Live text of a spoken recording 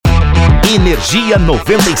Energia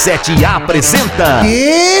 97 apresenta...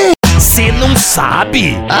 Quê? Você não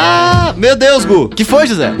sabe? Ah, meu Deus, Gu. Que foi,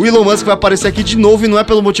 José? O Elon Musk vai aparecer aqui de novo e não é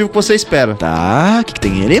pelo motivo que você espera. Tá, o que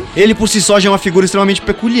tem ele? Ele por si só já é uma figura extremamente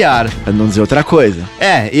peculiar. Pra não dizer outra coisa.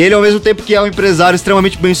 E ele ao mesmo tempo que é um empresário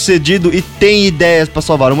extremamente bem sucedido e tem ideias pra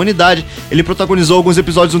salvar a humanidade, ele protagonizou alguns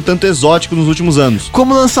episódios um tanto exóticos nos últimos anos.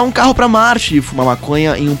 Como lançar um carro pra Marte e fumar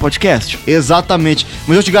maconha em um podcast. Exatamente,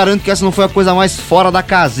 mas eu te garanto que essa não foi a coisa mais fora da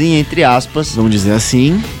casinha, entre aspas. Vamos dizer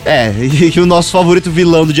assim. E que o nosso favorito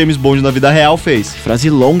vilão do James Bond na vida real fez. Frase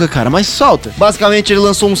longa, cara, mas solta. Basicamente ele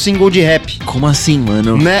lançou um single de rap. Como assim,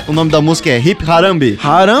 mano? Né? O nome da música é Hip Harambe.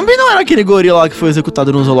 Harambe não era aquele gorila lá que foi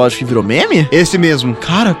executado no zoológico e virou meme? Esse mesmo.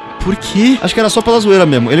 Cara, por quê? Acho que era só pela zoeira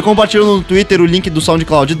mesmo. Ele compartilhou no Twitter o link do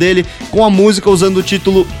SoundCloud dele com a música usando o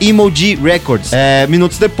título Emoji Records.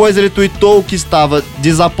 Minutos depois ele tweetou que estava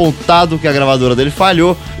desapontado que a gravadora dele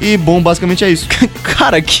falhou e, bom, basicamente é isso.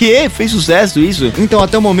 Cara, que? Fez sucesso isso? Então,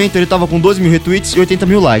 até o momento ele tava com 12 mil retweets e 80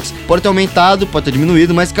 mil likes. Pode ter aumentado, pode ter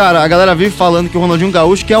diminuído, mas, cara, a galera vive falando que o Ronaldinho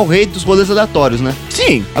Gaúcho que é o rei dos rolês aleatórios, né?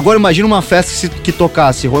 Sim. Agora imagina uma festa que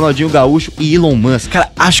tocasse Ronaldinho Gaúcho e Elon Musk.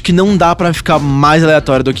 Cara, acho que não dá pra ficar mais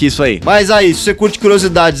aleatório do que isso aí. Mas aí, se você curte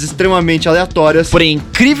curiosidades extremamente aleatórias, porém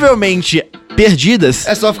incrivelmente perdidas,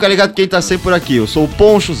 é só ficar ligado quem tá sempre por aqui. Eu sou o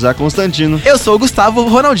Poncho, Zé Constantino. Eu sou o Gustavo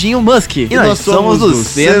Ronaldinho Musk. E nós somos do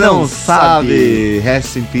Cê Não Sabe.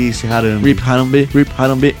 Rest in peace, Harambe. Rip Harambe, Rip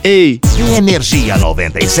Harambe, ei. Energia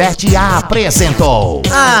 97 apresentou...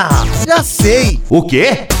 Ah, já sei. O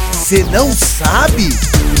quê? Você não sabe?